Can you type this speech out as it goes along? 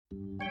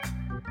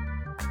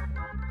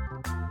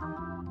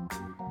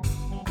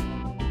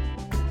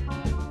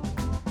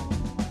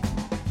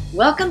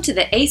Welcome to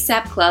the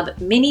ASAP Club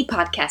mini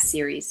podcast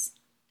series.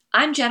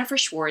 I'm Jennifer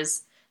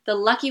Schwartz, the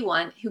lucky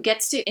one who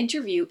gets to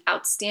interview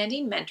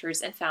outstanding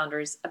mentors and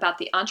founders about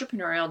the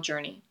entrepreneurial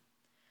journey.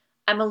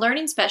 I'm a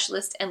learning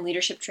specialist and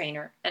leadership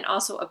trainer, and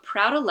also a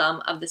proud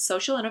alum of the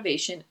Social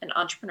Innovation and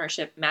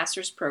Entrepreneurship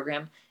Master's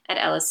Program at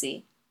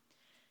LSE.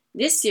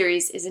 This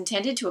series is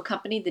intended to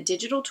accompany the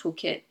digital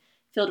toolkit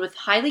filled with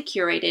highly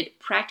curated,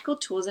 practical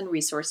tools and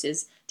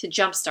resources to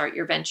jumpstart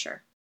your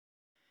venture.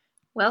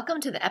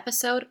 Welcome to the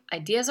episode,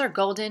 Ideas Are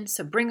Golden,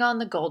 so bring on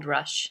the gold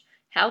rush.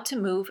 How to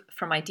move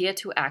from idea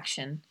to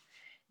action.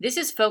 This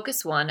is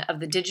focus 1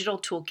 of the digital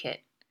toolkit.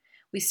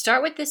 We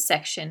start with this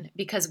section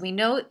because we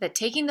know that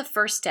taking the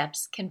first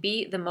steps can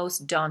be the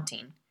most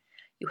daunting.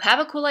 You have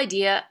a cool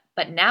idea,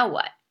 but now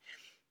what?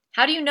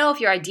 How do you know if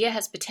your idea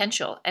has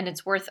potential and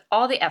it's worth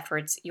all the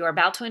efforts you are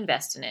about to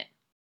invest in it?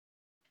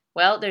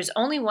 Well, there's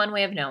only one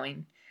way of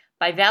knowing,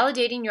 by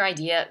validating your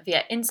idea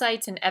via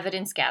insights and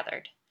evidence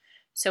gathered.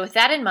 So with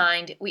that in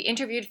mind, we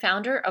interviewed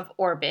founder of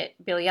Orbiit,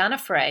 Bilyana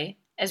Freye,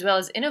 as well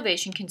as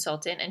innovation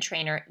consultant and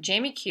trainer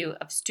Qiu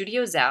of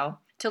Studio Zao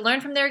to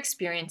learn from their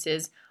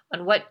experiences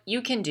on what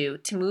you can do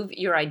to move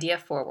your idea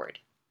forward.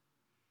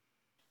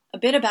 A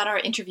bit about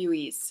our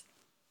interviewees.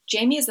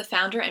 Jamie is the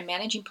founder and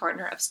managing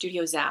partner of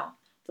Studio Zao,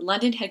 the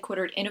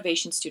London-headquartered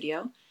innovation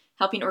studio,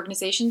 helping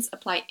organizations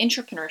apply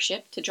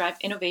intrapreneurship to drive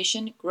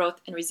innovation,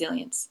 growth, and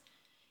resilience.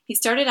 He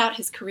started out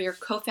his career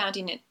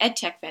co-founding an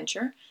edtech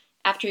venture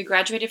after he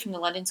graduated from the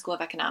London School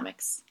of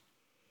Economics.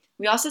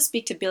 We also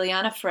speak to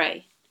Bilyana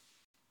Freye.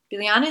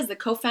 Bilyana is the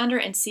co-founder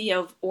and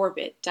CEO of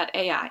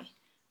Orbiit.ai,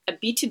 a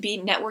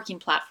B2B networking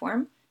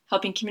platform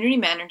helping community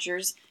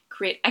managers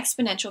create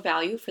exponential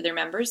value for their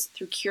members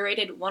through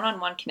curated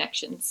one-on-one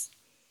connections.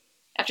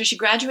 After she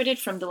graduated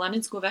from the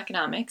London School of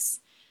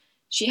Economics,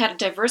 she had a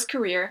diverse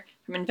career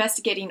from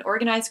investigating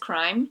organized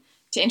crime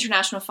to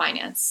international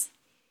finance.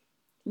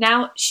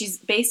 Now she's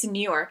based in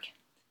New York.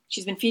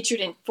 She's been featured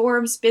in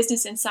Forbes,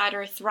 Business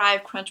Insider,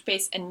 Thrive,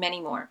 Crunchbase, and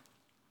many more.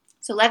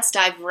 So let's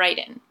dive right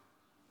in.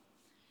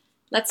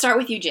 Let's start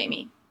with you,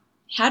 Jamie.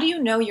 How do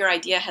you know your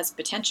idea has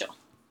potential?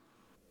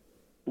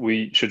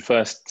 We should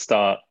first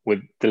start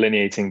with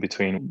delineating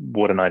between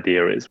what an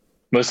idea is.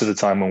 Most of the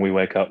time when we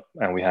wake up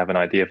and we have an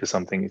idea for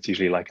something, it's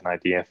usually like an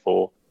idea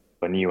for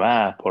a new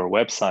app or a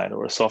website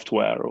or a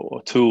software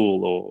or a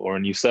tool or a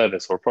new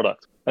service or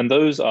product. And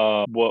those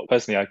are what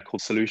personally I call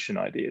solution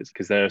ideas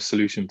because they're a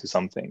solution to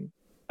something.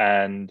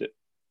 And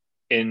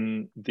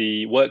in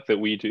the work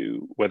that we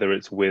do, whether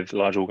it's with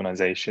large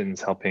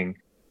organizations helping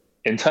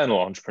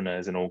internal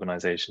entrepreneurs in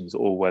organizations,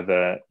 or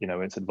whether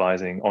it's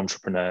advising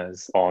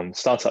entrepreneurs on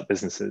startup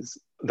businesses,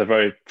 the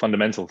very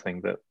fundamental thing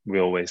that we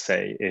always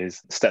say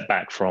is step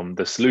back from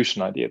the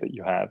solution idea that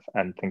you have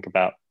and think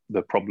about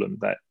the problem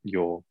that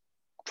you're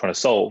trying to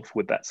solve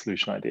with that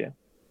solution idea,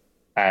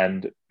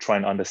 and try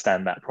and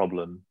understand that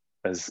problem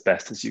as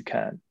best as you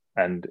can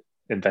and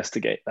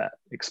investigate that,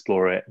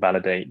 explore it,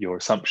 validate your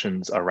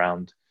assumptions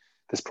around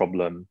this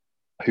problem,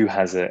 who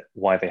has it,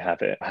 why they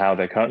have it, how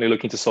they're currently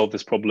looking to solve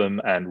this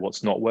problem, and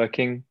what's not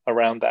working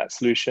around that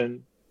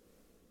solution.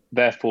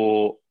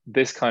 Therefore,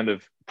 this kind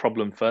of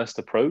problem-first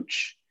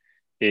approach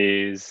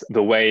is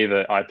the way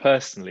that I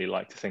personally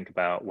like to think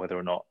about whether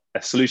or not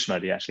a solution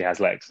idea actually has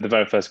legs. The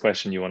very first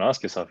question you want to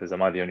ask yourself is,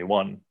 am I the only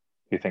one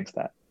who thinks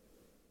that?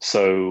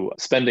 So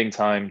spending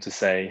time to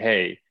say,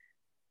 hey,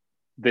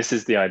 this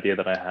is the idea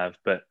that I have,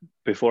 but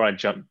before I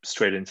jump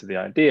straight into the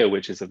idea,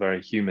 which is a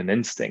very human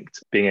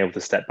instinct, being able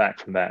to step back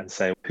from that and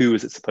say, who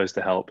is it supposed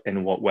to help,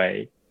 in what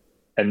way,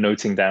 and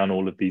noting down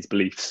all of these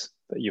beliefs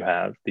that you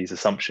have, these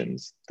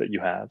assumptions that you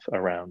have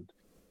around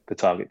the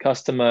target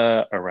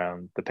customer,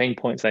 around the pain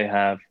points they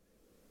have,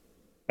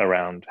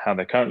 around how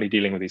they're currently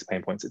dealing with these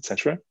pain points,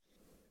 etc.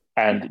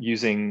 And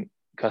using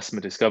customer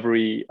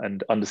discovery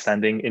and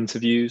understanding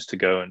interviews to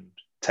go and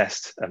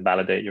test and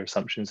validate your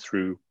assumptions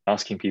through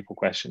asking people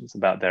questions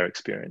about their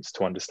experience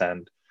to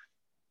understand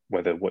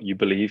whether what you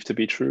believe to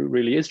be true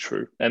really is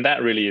true. And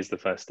that really is the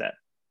first step.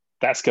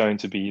 That's going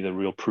to be the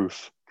real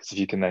proof, because if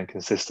you can then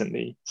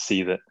consistently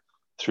see that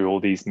through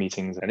all these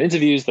meetings and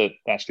interviews that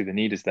actually the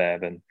need is there,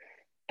 then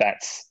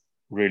that's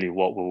really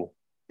what will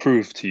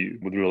prove to you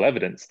with real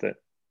evidence that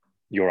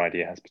your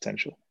idea has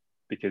potential.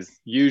 Because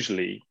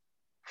usually,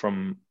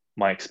 from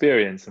my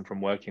experience and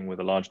from working with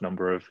a large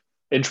number of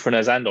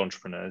intrapreneurs and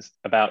entrepreneurs,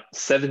 about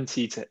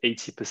 70 to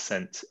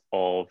 80%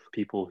 of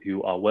people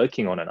who are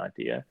working on an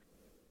idea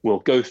will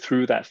go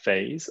through that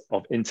phase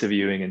of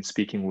interviewing and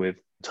speaking with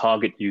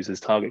target users,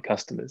 target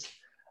customers,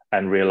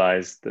 and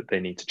realize that they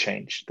need to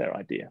change their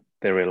idea.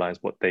 They realize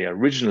what they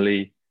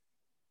originally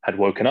had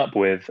woken up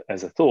with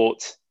as a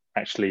thought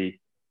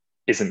actually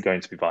isn't going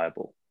to be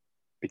viable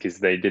because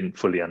they didn't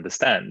fully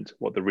understand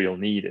what the real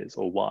need is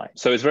or why.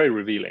 So it's very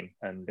revealing,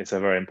 and it's a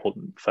very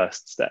important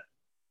first step.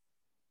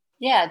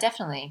 Yeah,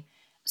 definitely.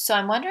 So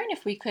I'm wondering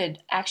if we could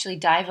actually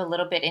dive a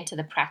little bit into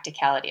the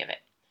practicality of it.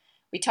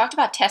 We talked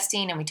about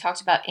testing and we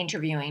talked about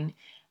interviewing,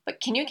 but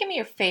can you give me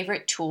your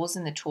favorite tools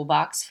in the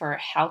toolbox for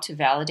how to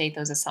validate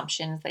those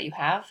assumptions that you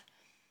have?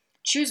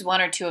 Choose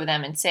one or two of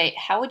them and say,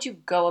 how would you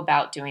go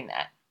about doing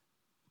that?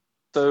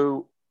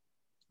 So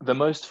the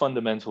most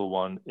fundamental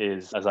one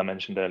is, as I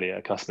mentioned earlier,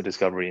 a customer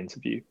discovery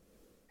interview.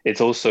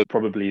 It's also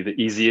probably the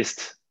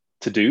easiest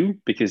to do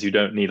because you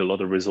don't need a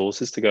lot of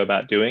resources to go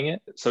about doing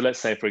it. So let's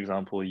say, for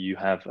example, you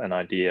have an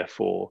idea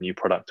for a new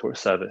product or a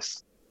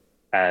service,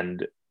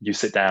 and you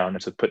sit down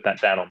to put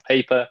that down on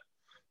paper.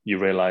 You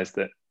realize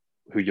that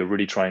who you're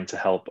really trying to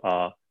help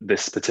are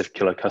this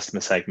particular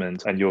customer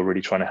segment, and you're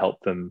really trying to help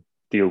them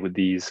deal with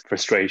these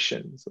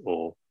frustrations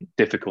or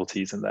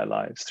difficulties in their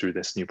lives through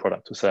this new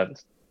product or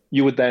service.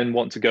 You would then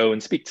want to go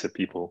and speak to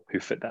people who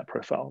fit that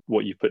profile.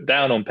 What you put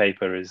down on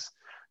paper is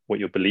what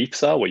your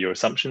beliefs are, what your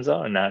assumptions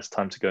are, and now it's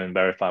time to go and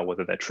verify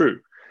whether they're true.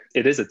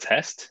 It is a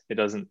test. It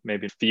doesn't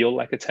maybe feel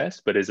like a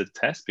test, but is a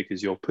test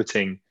because you're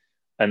putting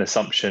an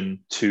assumption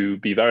to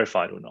be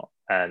verified or not.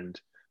 And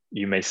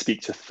you may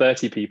speak to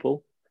 30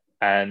 people,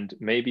 and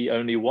maybe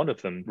only one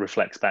of them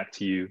reflects back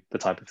to you the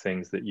type of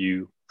things that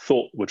you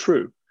thought were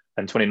true.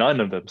 And 29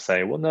 of them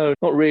say, well, no,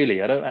 not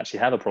really. I don't actually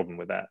have a problem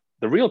with that.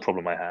 The real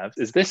problem I have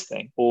is this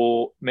thing.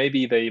 Or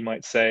maybe they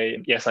might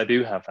say, yes, I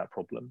do have that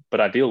problem, but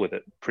I deal with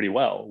it pretty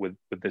well with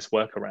this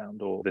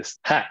workaround or this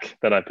hack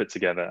that I put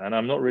together. And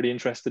I'm not really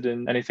interested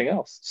in anything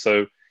else.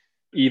 So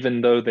even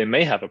though they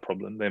may have a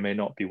problem, they may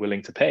not be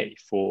willing to pay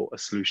for a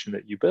solution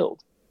that you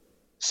build.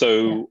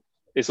 So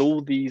it's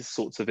all these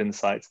sorts of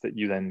insights that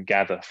you then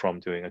gather from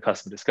doing a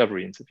customer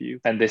discovery interview.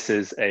 And this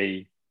is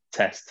a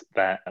test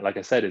that, like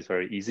I said, is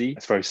very easy.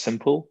 It's very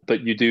simple,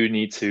 but you do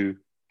need to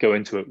go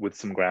into it with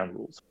some ground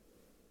rules.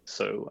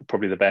 So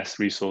probably the best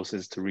resource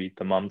is to read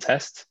the MUM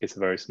test. It's a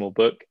very small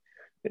book.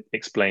 It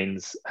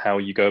explains how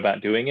you go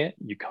about doing it.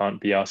 You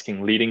can't be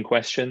asking leading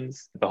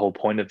questions. The whole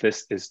point of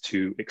this is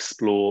to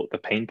explore the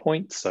pain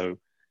points. So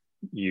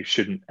you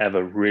shouldn't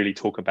ever really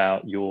talk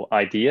about your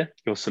idea,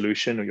 your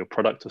solution, or your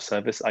product or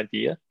service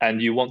idea.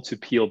 And you want to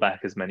peel back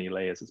as many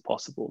layers as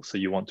possible. So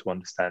you want to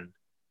understand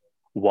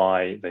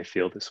why they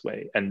feel this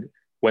way and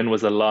when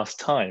was the last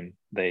time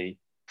they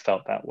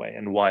felt that way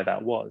and why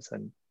that was,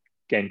 and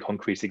gain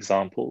concrete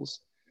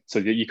examples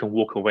so that you can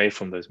walk away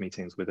from those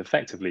meetings with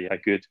effectively a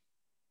good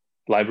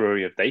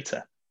library of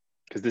data,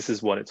 because this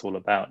is what it's all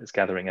about, is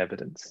gathering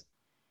evidence.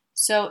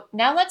 So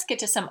now let's get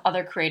to some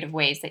other creative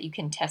ways that you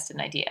can test an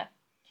idea.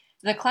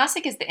 The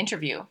classic is the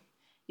interview.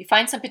 You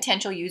find some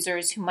potential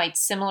users who might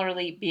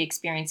similarly be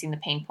experiencing the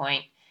pain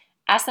point,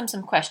 ask them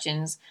some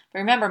questions, but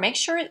remember, make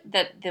sure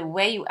that the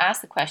way you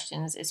ask the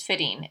questions is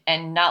fitting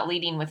and not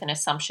leading with an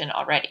assumption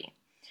already.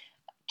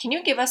 Can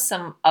you give us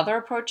some other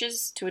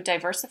approaches to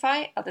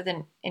diversify other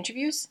than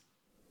interviews?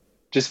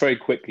 Just very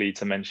quickly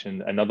to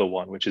mention another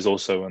one, which is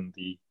also on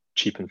the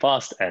cheap and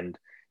fast end,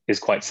 is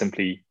quite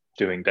simply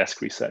doing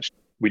desk research.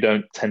 We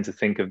don't tend to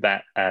think of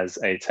that as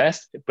a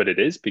test, but it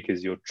is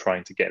because you're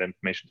trying to get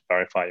information to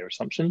verify your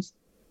assumptions.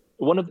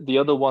 One of the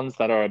other ones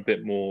that are a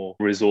bit more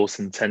resource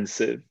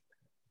intensive,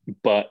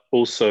 but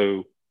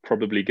also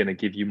probably going to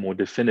give you more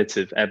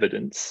definitive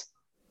evidence,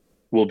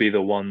 will be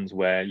the ones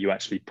where you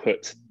actually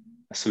put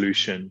a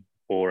solution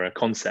or a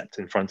concept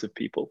in front of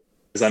people.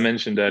 As I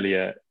mentioned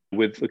earlier,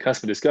 with the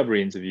customer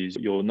discovery interviews,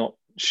 you're not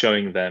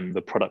showing them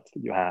the product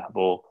that you have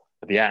or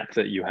the app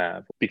that you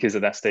have, because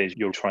at that stage,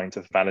 you're trying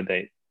to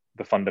validate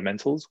the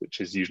fundamentals,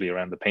 which is usually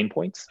around the pain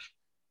points.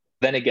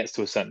 Then it gets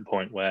to a certain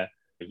point where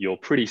you're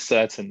pretty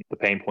certain the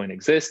pain point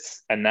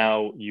exists, and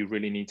now you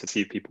really need to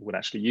see if people would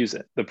actually use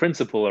it. The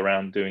principle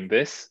around doing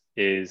this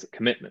is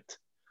commitment.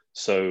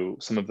 So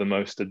some of the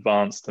most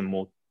advanced and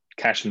more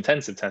cash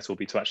intensive tests will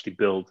be to actually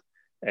build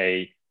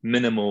a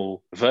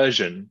minimal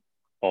version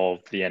of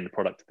the end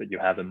product that you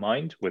have in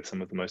mind with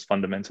some of the most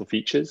fundamental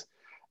features.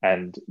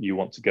 And you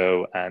want to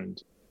go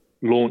and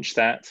launch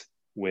that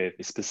with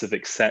a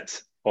specific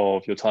set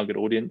of your target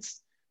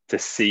audience to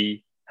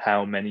see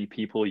how many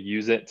people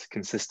use it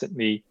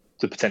consistently,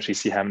 to potentially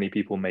see how many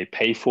people may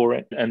pay for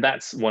it. And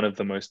that's one of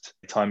the most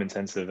time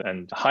intensive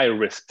and higher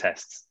risk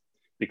tests,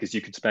 because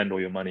you could spend all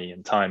your money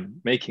and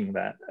time making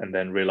that and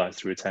then realize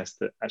through a test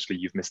that actually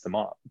you've missed the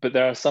mark. But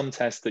there are some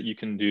tests that you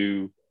can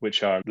do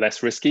which are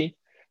less risky.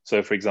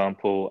 So for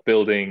example,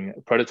 building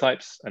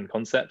prototypes and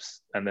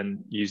concepts and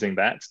then using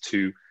that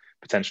to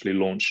potentially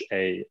launch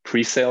a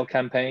pre-sale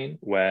campaign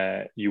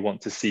where you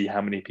want to see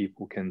how many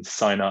people can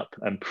sign up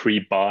and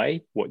pre-buy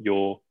what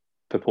you're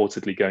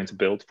purportedly going to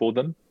build for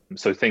them.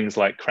 So things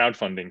like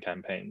crowdfunding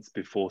campaigns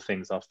before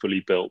things are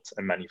fully built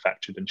and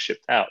manufactured and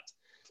shipped out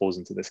falls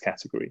into this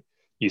category.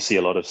 You see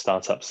a lot of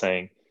startups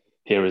saying,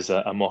 here is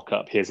a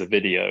mock-up, here's a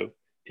video,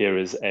 here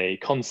is a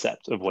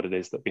concept of what it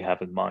is that we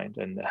have in mind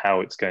and how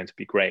it's going to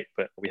be great,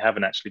 but we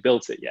haven't actually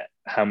built it yet.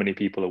 How many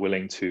people are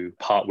willing to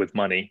part with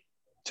money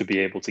to be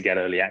able to get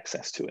early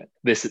access to it?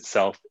 This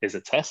itself is a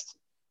test,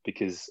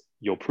 because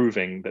you're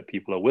proving that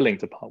people are willing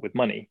to part with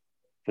money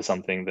for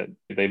something that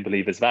they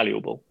believe is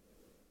valuable.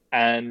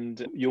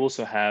 And you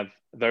also have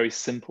very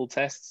simple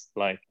tests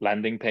like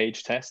landing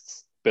page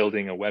tests,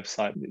 building a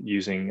website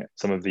using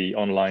some of the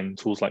online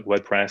tools like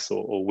WordPress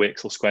or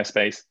Wix or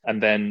Squarespace,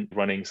 and then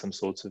running some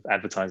sort of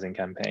advertising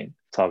campaign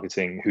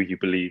targeting who you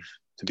believe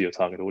to be your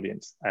target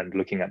audience and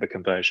looking at the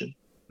conversion.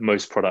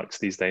 Most products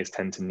these days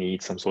tend to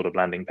need some sort of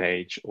landing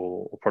page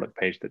or product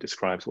page that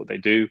describes what they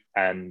do.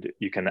 And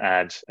you can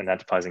add an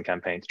advertising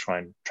campaign to try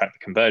and track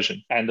the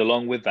conversion. And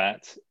along with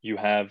that, you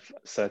have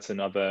certain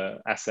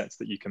other assets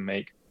that you can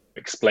make.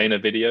 Explainer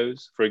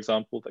videos, for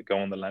example, that go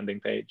on the landing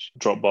page.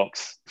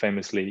 Dropbox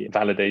famously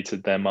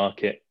validated their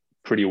market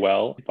pretty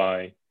well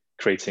by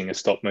creating a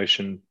stop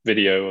motion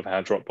video of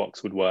how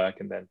Dropbox would work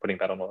and then putting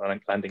that on a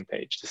landing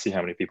page to see how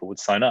many people would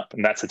sign up.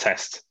 And that's a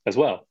test as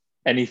well.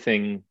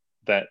 Anything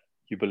that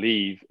you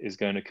believe is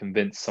going to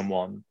convince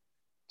someone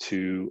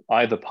to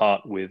either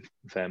part with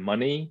their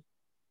money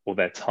or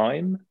their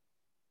time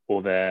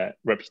or their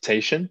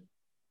reputation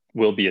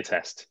will be a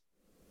test.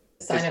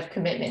 Sign of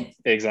commitment.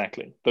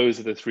 Exactly. Those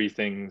are the three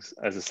things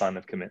as a sign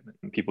of commitment.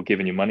 People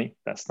giving you money,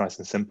 that's nice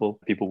and simple.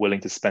 People willing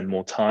to spend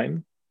more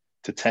time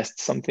to test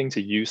something,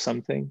 to use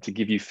something, to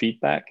give you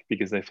feedback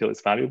because they feel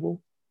it's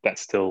valuable. That's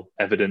still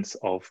evidence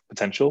of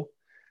potential.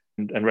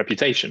 And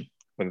reputation,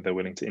 whether they're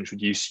willing to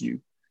introduce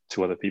you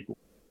to other people.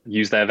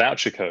 Use their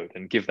voucher code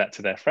and give that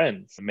to their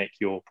friends and make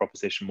your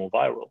proposition more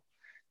viral.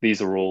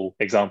 These are all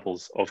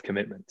examples of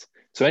commitment.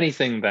 So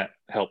anything that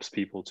helps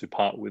people to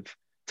part with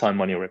time,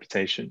 money, or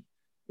reputation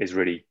is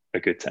really a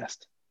good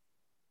test.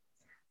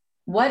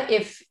 What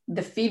if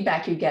the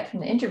feedback you get from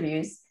the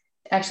interviews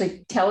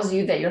actually tells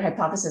you that your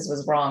hypothesis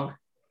was wrong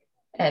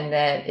and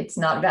that it's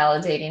not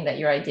validating that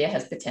your idea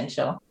has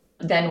potential?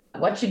 Then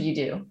what should you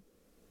do?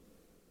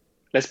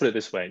 Let's put it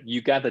this way.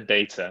 You gather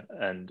data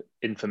and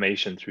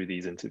information through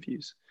these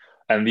interviews,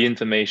 and the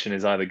information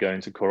is either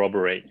going to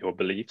corroborate your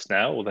beliefs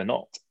now or they're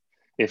not.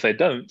 If they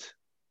don't,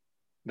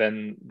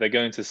 then they're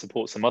going to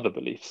support some other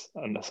beliefs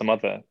and some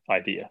other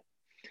idea.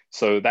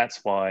 So that's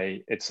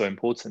why it's so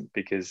important,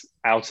 because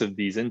out of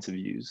these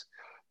interviews,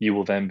 you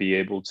will then be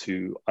able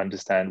to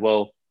understand,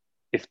 well,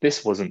 if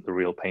this wasn't the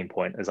real pain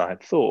point as I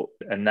had thought,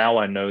 and now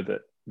I know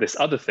that this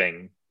other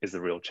thing is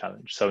the real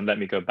challenge. So let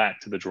me go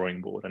back to the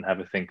drawing board and have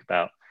a think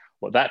about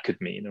what that could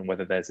mean and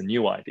whether there's a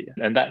new idea.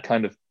 And that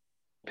kind of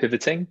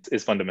pivoting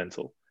is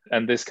fundamental.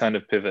 And this kind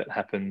of pivot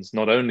happens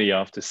not only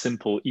after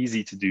simple,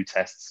 easy to do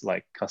tests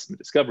like customer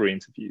discovery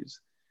interviews,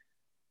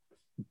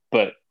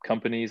 but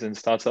companies and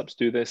startups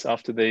do this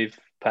after they've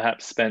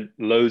perhaps spent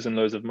loads and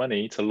loads of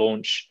money to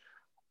launch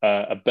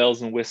a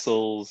bells and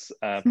whistles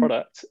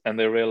product, and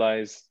they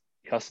realize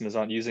customers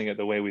aren't using it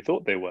the way we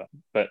thought they were,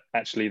 but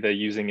actually they're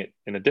using it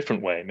in a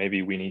different way.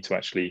 Maybe we need to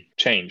actually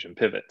change and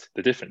pivot.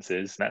 The difference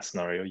is, in that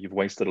scenario, you've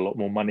wasted a lot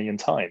more money and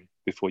time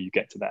before you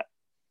get to that.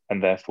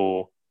 And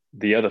therefore,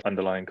 the other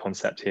underlying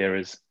concept here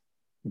is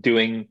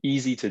doing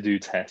easy to do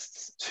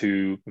tests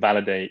to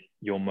validate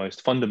your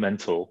most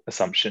fundamental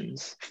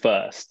assumptions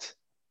first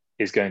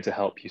is going to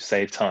help you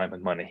save time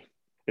and money.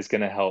 It's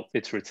going to help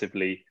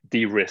iteratively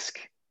de-risk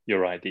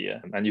your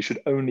idea. And you should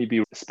only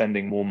be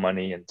spending more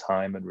money and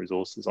time and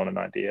resources on an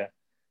idea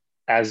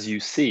as you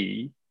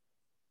see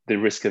the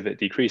risk of it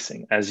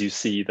decreasing, as you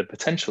see the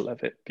potential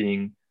of it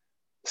being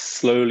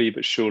slowly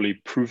but surely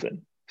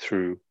proven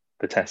through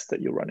the tests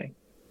that you're running.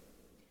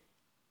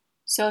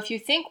 So if you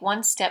think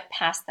one step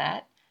past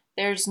that,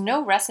 there's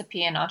no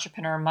recipe an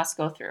entrepreneur must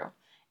go through.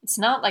 It's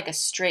not like a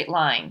straight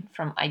line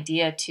from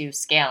idea to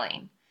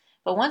scaling.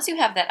 But once you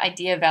have that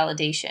idea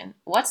validation,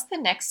 what's the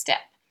next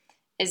step?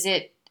 Is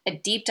it a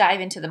deep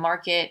dive into the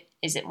market?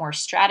 Is it more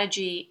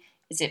strategy?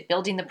 Is it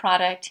building the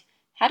product?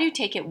 How do you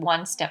take it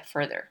one step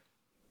further?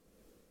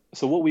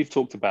 So what we've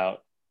talked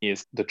about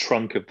is the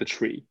trunk of the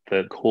tree,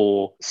 the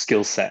core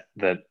skill set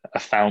that a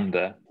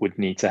founder would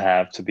need to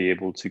have to be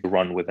able to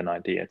run with an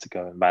idea, to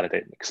go and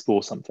validate and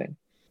explore something.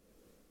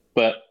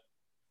 But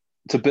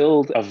to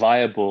build a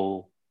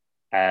viable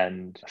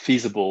and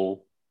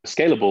feasible,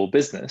 scalable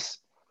business,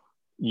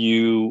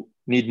 you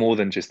need more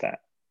than just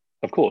that.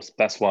 Of course,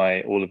 that's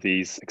why all of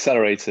these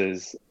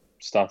accelerators,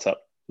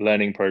 startup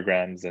learning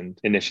programs and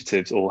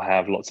initiatives all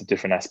have lots of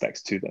different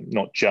aspects to them,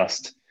 not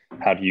just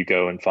how do you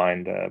go and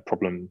find a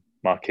problem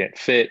market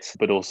fit,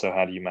 but also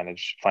how do you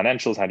manage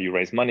financials, how do you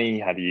raise money,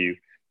 how do you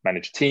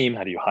manage a team,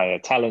 how do you hire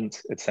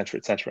talent, et cetera,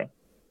 et cetera.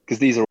 Because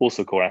these are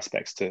also core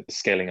aspects to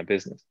scaling a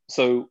business.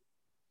 So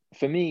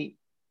for me,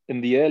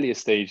 in the earlier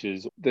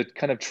stages, the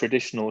kind of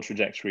traditional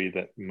trajectory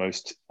that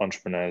most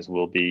entrepreneurs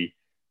will be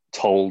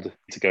told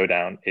to go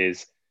down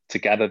is to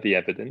gather the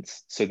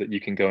evidence so that you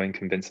can go and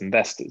convince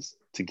investors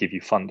to give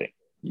you funding.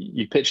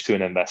 You pitch to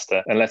an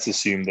investor, and let's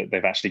assume that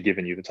they've actually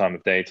given you the time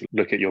of day to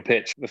look at your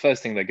pitch. The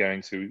first thing they're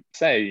going to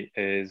say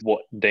is,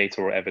 what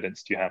data or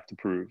evidence do you have to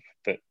prove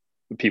that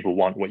people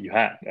want what you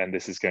have? And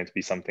this is going to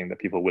be something that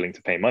people are willing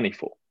to pay money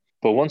for.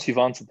 But once you've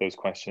answered those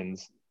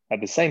questions, at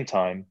the same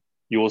time,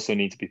 you also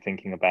need to be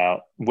thinking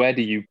about, where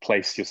do you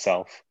place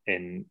yourself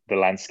in the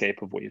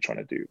landscape of what you're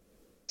trying to do?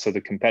 So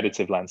the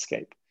competitive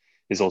landscape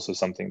is also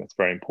something that's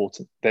very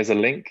important. There's a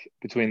link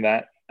between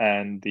that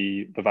and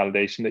the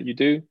validation that you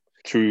do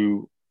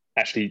through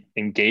actually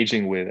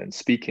engaging with and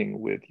speaking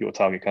with your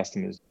target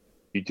customers.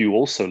 You do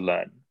also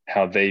learn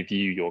how they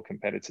view your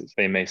competitors.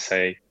 They may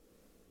say,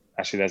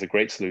 actually, there's a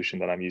great solution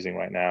that I'm using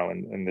right now,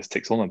 and this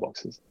ticks all my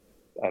boxes.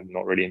 I'm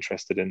not really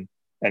interested in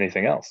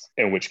anything else,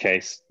 in which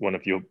case one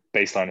of your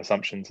baseline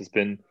assumptions has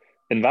been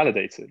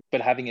invalidated.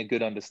 But having a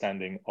good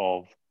understanding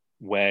of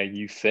where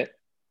you fit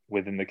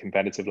within the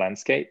competitive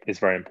landscape is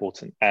very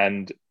important.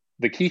 And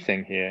the key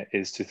thing here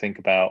is to think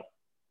about,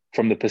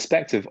 from the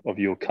perspective of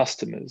your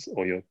customers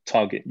or your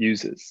target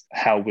users,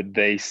 how would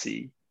they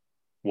see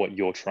what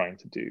you're trying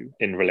to do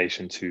in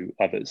relation to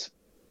others?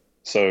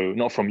 So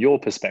not from your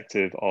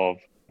perspective of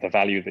the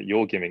value that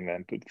you're giving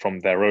them, but from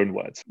their own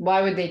words.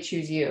 Why would they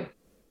choose you?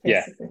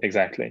 Basically? Yeah,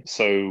 exactly.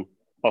 So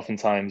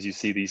oftentimes you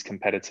see these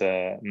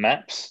competitor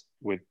maps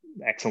with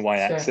X and Y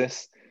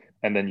axis,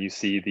 and then you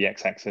see the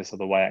X axis or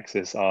the Y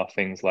axis are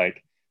things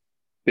like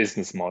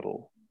business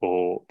model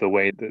or the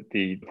way that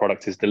the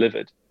product is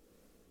delivered.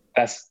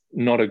 That's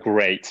not a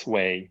great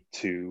way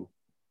to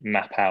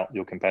map out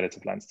your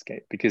competitive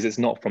landscape because it's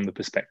not from the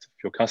perspective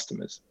of your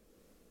customers.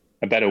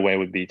 A better way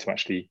would be to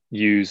actually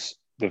use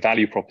the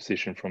value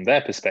proposition from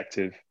their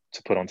perspective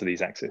to put onto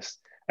these axes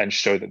and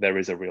show that there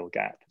is a real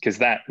gap, because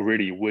that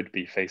really would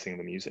be facing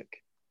the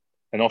music.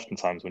 And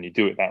oftentimes when you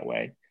do it that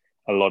way,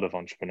 a lot of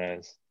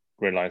entrepreneurs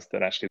realize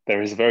that actually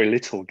there is very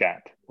little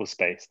gap or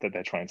space that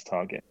they're trying to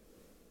target.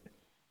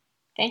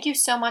 Thank you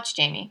so much,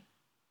 Jamie.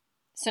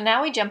 So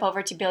now we jump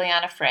over to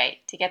Bilyana Freye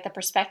to get the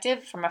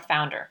perspective from a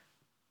founder.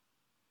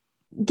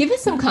 Give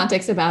us some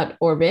context about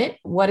Orbiit.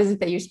 What is it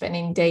that you're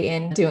spending day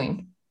in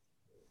doing?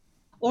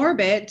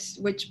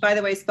 Orbiit, which by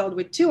the way is spelled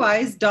with 2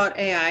 I's,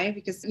 .ai,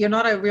 because you're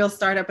not a real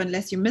startup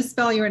unless you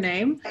misspell your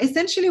name.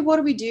 Essentially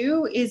what we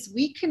do is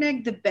we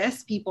connect the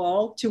best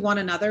people to one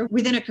another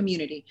within a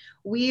community.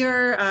 We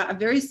are a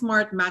very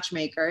smart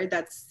matchmaker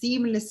that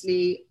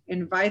seamlessly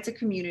invites a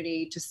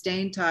community to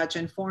stay in touch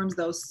and forms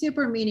those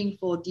super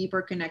meaningful,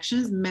 deeper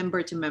connections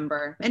member to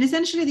member. And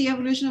essentially the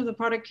evolution of the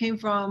product came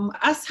from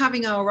us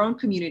having our own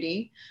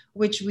community,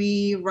 which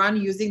we run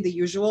using the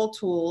usual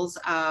tools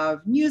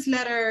of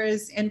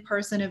newsletters,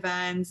 in-person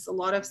events, a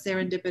lot of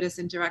serendipitous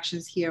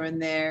interactions here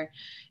and there.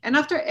 And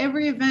after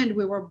every event,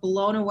 we were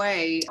blown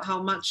away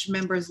how much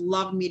members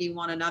loved meeting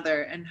one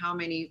another and how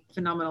many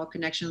phenomenal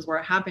connections were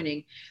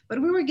happening.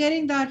 But we were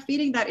getting that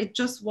feeling that it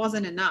just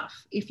wasn't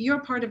enough. If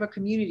you're part of a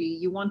community,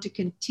 you want to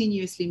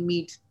continuously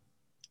meet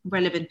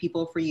relevant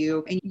people for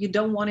you, and you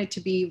don't want it to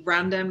be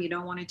random, you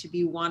don't want it to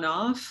be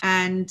one-off.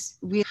 And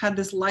we had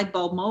this light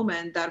bulb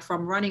moment that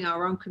from running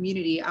our own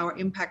community, our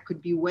impact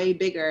could be way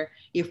bigger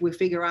if we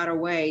figure out a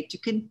way to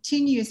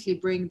continuously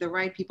bring the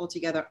right people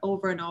together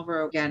over and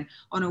over again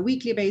on a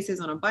weekly basis,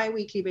 on a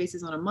bi-weekly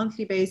basis, on a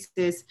monthly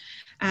basis.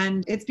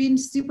 And it's been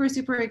super,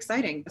 super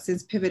exciting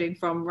since pivoting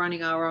from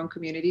running our own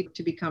community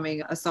to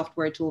becoming a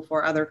software tool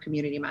for other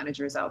community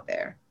managers out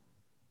there.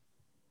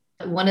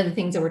 One of the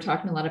things that we're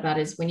talking a lot about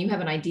is when you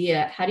have an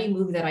idea, how do you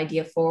move that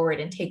idea forward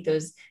and take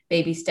those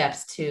baby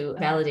steps to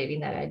validating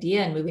that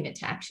idea and moving it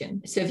to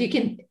action? So if you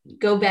can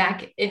go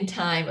back in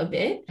time a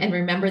bit and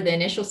remember the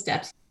initial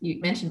steps, you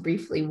mentioned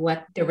briefly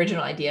what the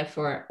original idea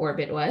for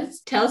Orbiit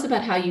was. Tell us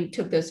about how you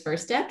took those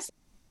first steps.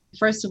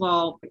 First of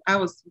all, I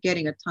was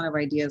getting a ton of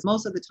ideas.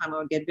 Most of the time I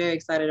would get very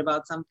excited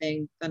about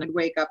something, then I'd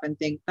wake up and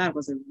think, that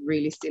was a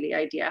really silly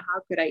idea.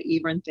 How could I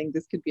even think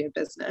this could be a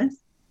business?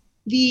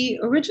 The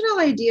original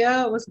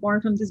idea was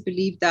born from this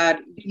belief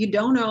that you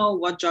don't know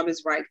what job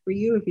is right for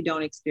you if you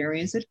don't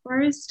experience it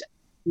first.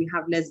 We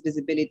have less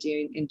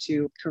visibility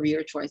into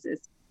career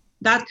choices.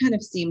 That kind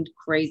of seemed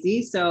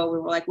crazy. So we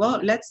were like, well,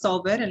 let's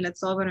solve it, and let's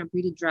solve it in a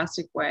pretty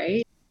drastic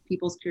way.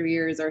 People's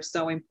careers are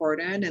so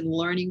important, and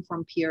learning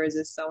from peers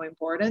is so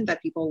important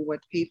that people would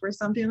pay for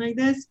something like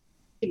this.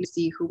 To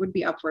see who would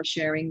be up for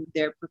sharing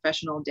their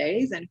professional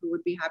days and who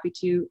would be happy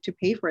to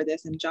pay for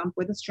this and jump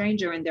with a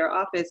stranger in their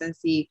office and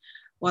see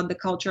what the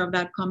culture of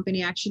that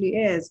company actually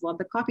is, what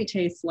the coffee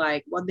tastes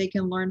like, what they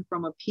can learn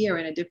from a peer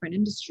in a different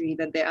industry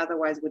that they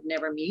otherwise would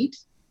never meet.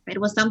 It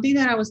was something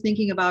that I was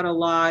thinking about a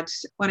lot.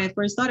 When I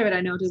first thought of it,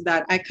 I noticed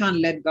that I can't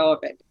let go of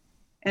it.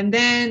 And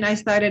then I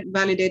started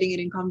validating it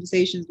in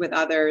conversations with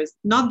others.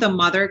 Not the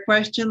mother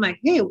question, like,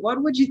 hey,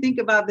 what would you think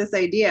about this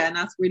idea? And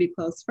ask really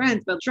close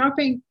friends, but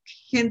dropping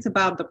hints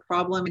about the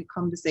problem in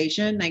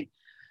conversation. Like,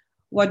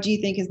 what do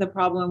you think is the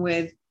problem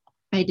with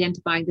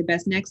identifying the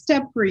best next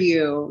step for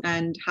you?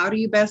 And how do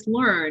you best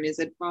learn? Is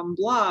it from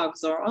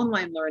blogs or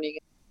online learning?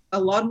 A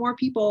lot more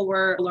people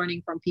were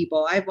learning from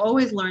people. I've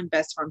always learned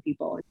best from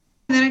people.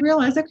 And then I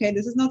realized, okay,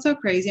 this is not so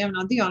crazy. I'm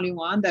not the only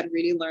one that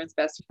really learns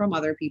best from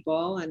other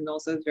people and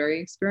also is very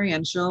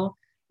experiential.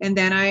 And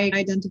then I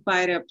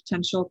identified a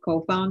potential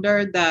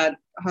co-founder that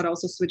had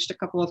also switched a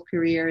couple of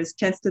careers,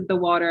 tested the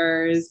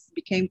waters,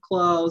 became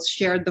close,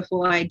 shared the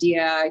full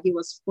idea. He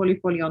was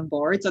fully on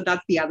board. So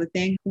that's the other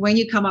thing. When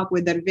you come up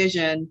with that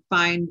vision,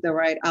 find the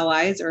right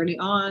allies early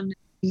on.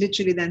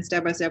 Literally then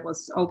step by step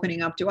was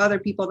opening up to other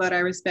people that I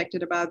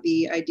respected about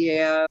the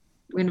idea,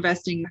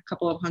 investing a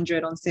couple of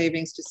hundred on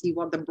savings to see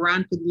what the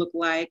brand could look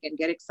like and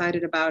get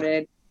excited about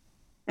it.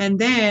 And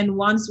then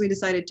once we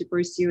decided to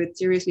pursue it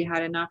seriously,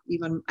 had enough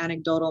even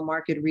anecdotal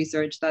market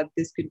research that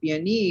this could be a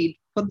need,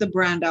 put the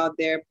brand out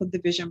there, put the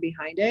vision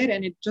behind it,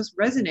 and it just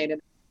resonated.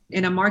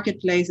 In a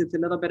marketplace, it's a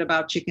little bit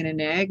about chicken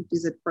and egg.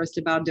 Is it first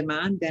about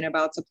demand, then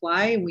about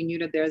supply? We knew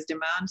that there's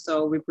demand,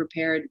 so we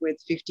prepared with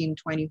 15,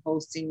 20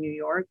 hosts in New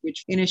York,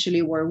 which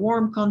initially were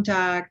warm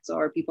contacts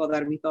or people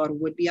that we thought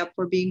would be up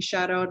for being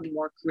shadowed in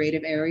more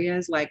creative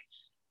areas like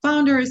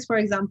founders, for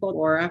example,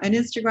 or an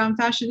Instagram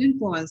fashion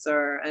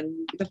influencer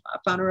and the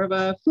founder of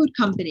a food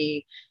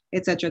company,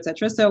 et cetera, et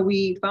cetera. So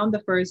we found the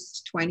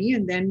first 20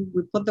 and then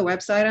we put the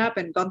website up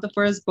and got the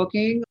first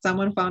booking.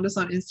 Someone found us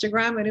on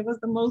Instagram and it was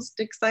the most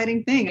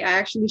exciting thing. I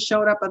actually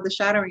showed up at the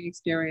shadowing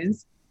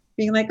experience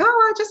being like, oh,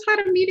 I just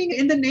had a meeting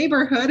in the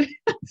neighborhood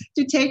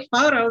to take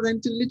photos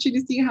and to literally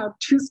see how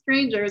two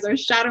strangers are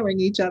shadowing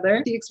each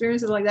other. The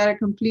experiences like that are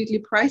completely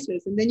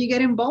priceless. And then you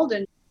get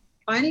emboldened.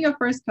 Finding your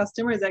first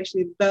customer is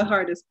actually the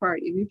hardest part.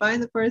 If you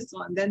find the first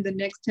one, then the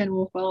next 10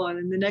 will follow and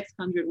then the next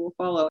 100 will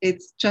follow.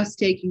 It's just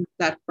taking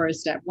that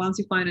first step. Once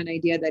you find an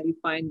idea that you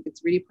find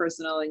it's really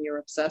personal and you're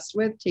obsessed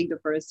with, take the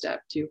first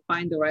step to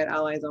find the right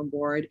allies on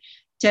board,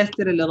 test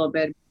it a little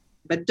bit,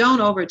 but don't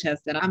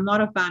over-test it. I'm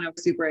not a fan of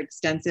super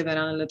extensive and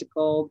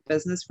analytical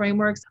business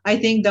frameworks. I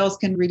think those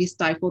can really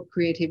stifle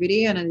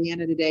creativity. And at the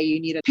end of the day,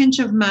 you need a pinch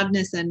of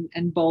madness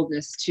and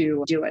boldness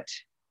to do it.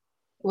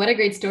 What a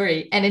great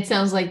story. And it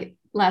sounds like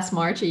last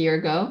March, a year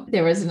ago,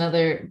 there was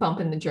another bump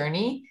in the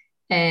journey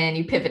and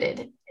you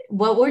pivoted.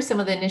 What were some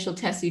of the initial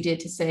tests you did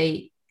to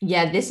say,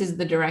 yeah, this is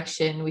the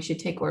direction we should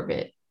take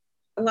Orbiit?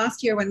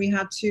 Last year, when we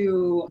had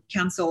to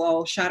cancel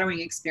all shadowing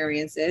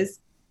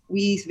experiences,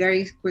 we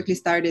very quickly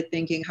started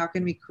thinking, how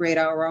can we create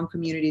our own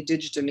community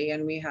digitally?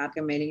 And we had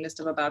a mailing list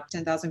of about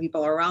 10,000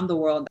 people around the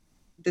world.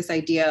 This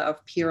idea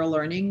of peer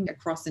learning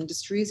across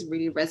industries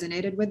really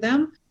resonated with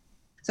them.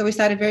 So we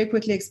started very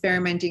quickly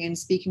experimenting and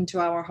speaking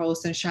to our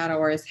hosts and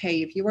shadowers.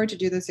 Hey, if you were to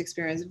do this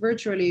experience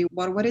virtually,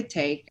 what would it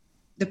take?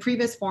 The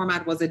previous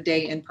format was a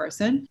day in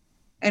person.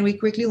 And we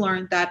quickly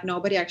learned that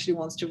nobody actually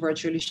wants to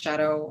virtually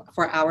shadow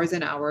for hours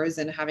and hours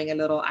and having a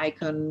little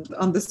icon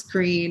on the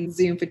screen.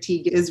 Zoom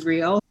fatigue is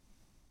real.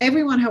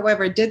 Everyone,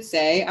 however, did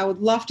say, I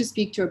would love to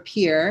speak to a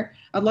peer.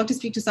 I'd love to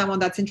speak to someone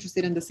that's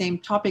interested in the same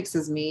topics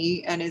as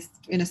me and is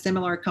in a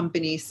similar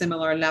company,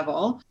 similar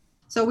level.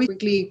 So we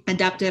quickly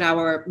adapted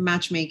our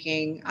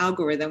matchmaking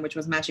algorithm, which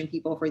was matching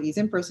people for these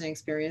in-person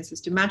experiences,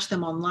 to match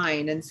them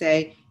online and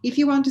say, if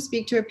you want to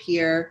speak to a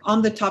peer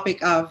on the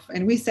topic of,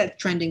 and we set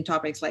trending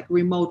topics like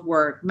remote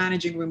work,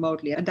 managing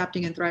remotely,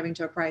 adapting and thriving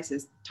to a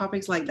crisis,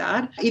 topics like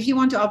that. If you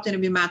want to opt in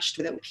and be matched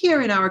with a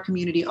peer in our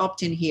community,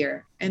 opt in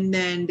here. And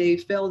then they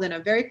filled in a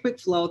very quick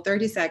flow,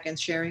 30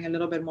 seconds, sharing a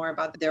little bit more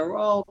about their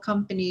role,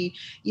 company,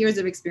 years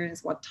of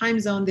experience, what time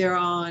zone they're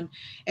on.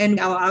 And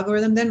our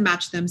algorithm then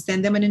matched them,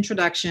 send them an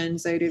introduction.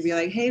 So it would be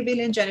like, hey,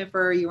 Billy and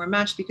Jennifer, you were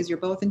matched because you're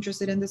both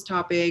interested in this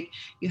topic.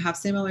 You have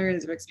similar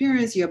years of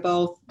experience. You're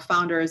both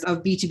founders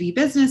of B2B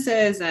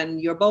businesses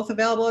and you're both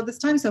available at this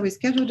time. So we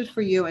scheduled it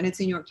for you and it's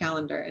in your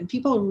calendar. And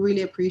people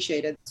really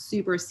appreciated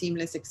super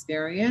seamless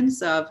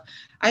experience of,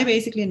 I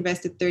basically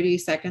invested 30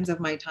 seconds of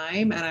my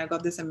time and I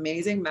got this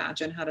amazing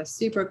match and had a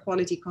super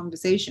quality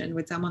conversation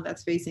with someone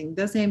that's facing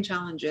the same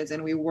challenges.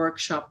 And we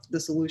workshopped the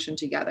solution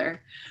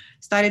together.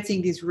 Started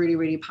seeing these really,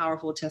 really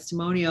powerful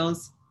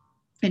testimonials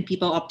and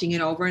people opting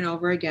in over and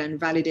over again,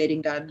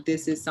 validating that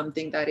this is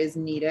something that is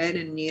needed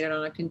and needed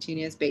on a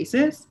continuous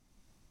basis.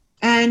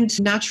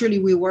 And naturally,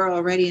 we were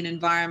already in an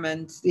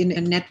environment, in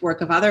a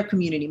network of other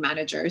community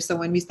managers. So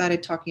when we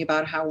started talking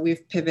about how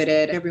we've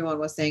pivoted, everyone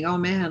was saying, oh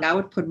man, I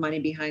would put money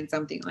behind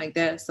something like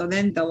this. So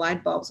then the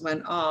light bulbs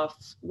went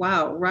off.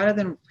 Wow, rather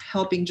than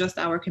helping just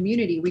our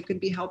community, we could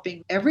be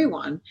helping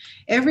everyone.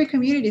 Every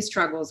community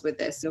struggles with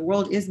this. The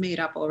world is made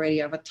up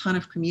already of a ton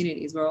of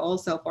communities. We're all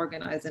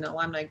self-organized in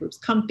alumni groups,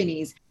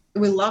 companies.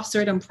 We love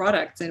certain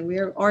products and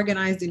we're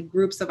organized in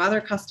groups of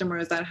other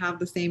customers that have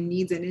the same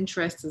needs and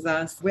interests as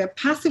us. We're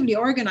passively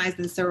organized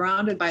and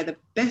surrounded by the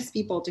best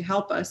people to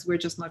help us. We're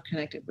just not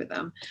connected with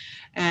them.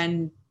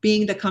 And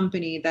being the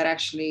company that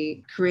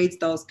actually creates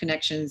those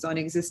connections on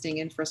existing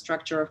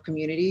infrastructure of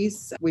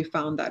communities, we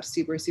found that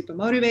super, super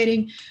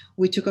motivating.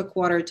 We took a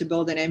quarter to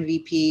build an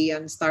MVP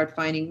and start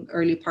finding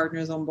early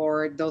partners on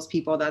board, those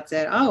people that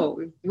said,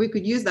 oh, we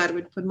could use that.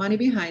 We'd put money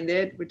behind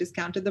it. We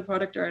discounted the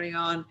product early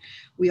on.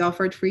 We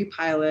offered free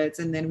pilots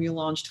and then we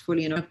launched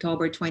fully in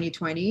October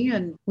 2020.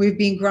 And we've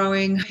been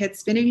growing, hit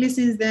spinningly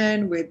since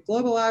then with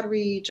global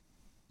outreach.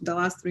 The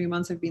last 3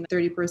 months have been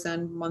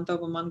 30%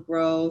 month-over-month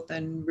growth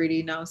and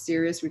really now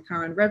serious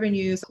recurrent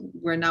revenues.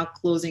 We're now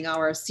closing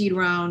our seed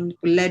round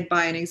led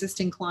by an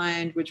existing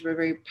client, which we're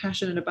very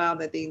passionate about,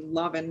 that they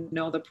love and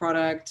know the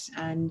product.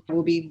 And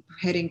we'll be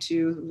heading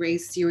to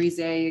raise Series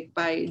A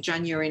by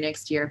January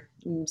next year.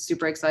 I'm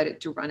super excited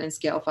to run and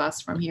scale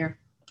fast from here.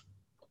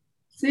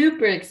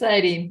 Super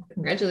exciting.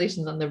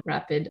 Congratulations on the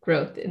rapid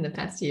growth in the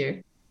past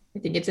year. I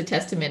think it's a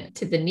testament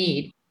to the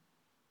need.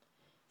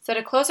 So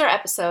to close our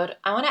episode,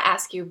 I want to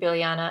ask you,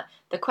 Bilyana,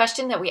 the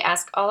question that we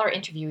ask all our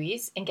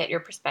interviewees and get your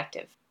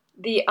perspective.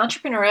 The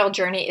entrepreneurial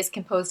journey is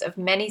composed of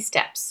many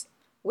steps.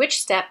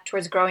 Which step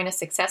towards growing a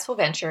successful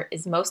venture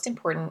is most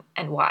important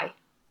and why?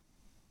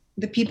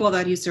 the people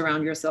that you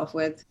surround yourself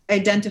with,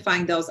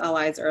 identifying those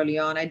allies early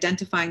on,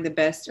 identifying the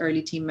best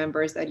early team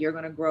members that you're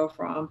going to grow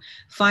from,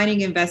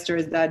 finding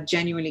investors that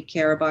genuinely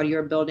care about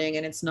your building,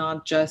 and it's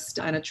not just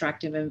an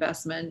attractive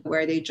investment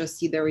where they just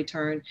see the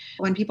return.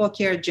 When people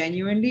care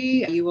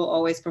genuinely, you will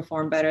always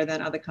perform better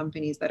than other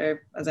companies that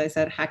are, as I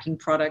said, hacking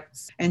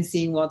products and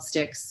seeing what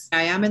sticks.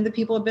 I am in the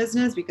people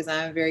business because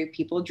I'm very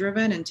people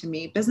driven, and to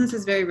me, business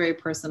is very, very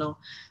personal.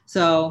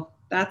 So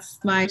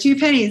that's my 2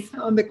 pennies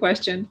on the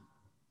question.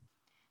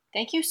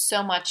 Thank you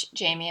so much,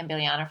 Jamie and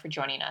Bilyana, for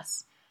joining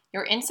us.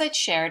 Your insights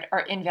shared are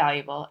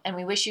invaluable, and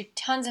we wish you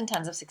tons and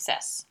tons of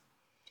success.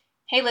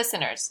 Hey,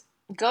 listeners,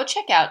 go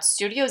check out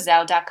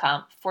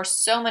studiozao.com for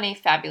so many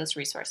fabulous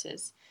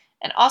resources.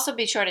 And also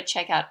be sure to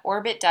check out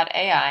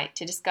orbiit.ai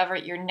to discover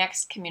your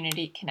next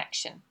community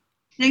connection.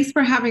 Thanks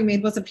for having me.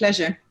 It was a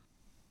pleasure.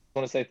 I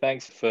want to say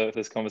thanks for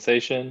this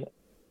conversation.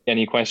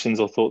 Any questions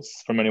or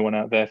thoughts from anyone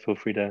out there, feel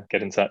free to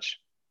get in touch.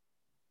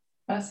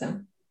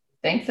 Awesome.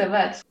 Thanks so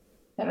much.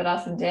 Have an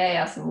awesome day,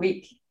 awesome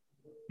week.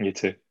 You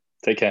too.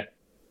 Take care.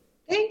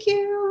 Thank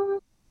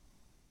you.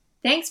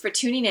 Thanks for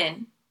tuning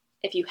in.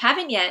 If you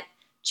haven't yet,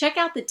 check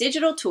out the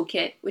digital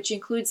toolkit, which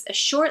includes a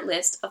short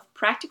list of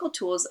practical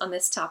tools on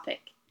this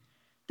topic.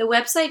 The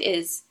website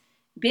is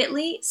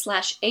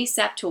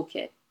bit.ly/ASAP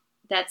toolkit.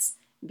 That's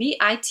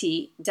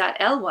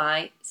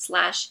bit.ly/ASAP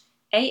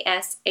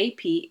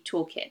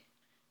toolkit.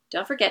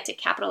 Don't forget to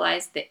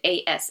capitalize the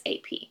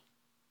ASAP.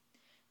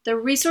 The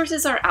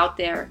resources are out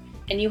there,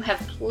 and you have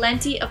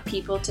plenty of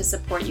people to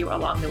support you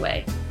along the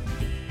way.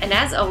 And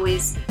as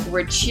always,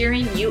 we're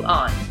cheering you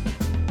on.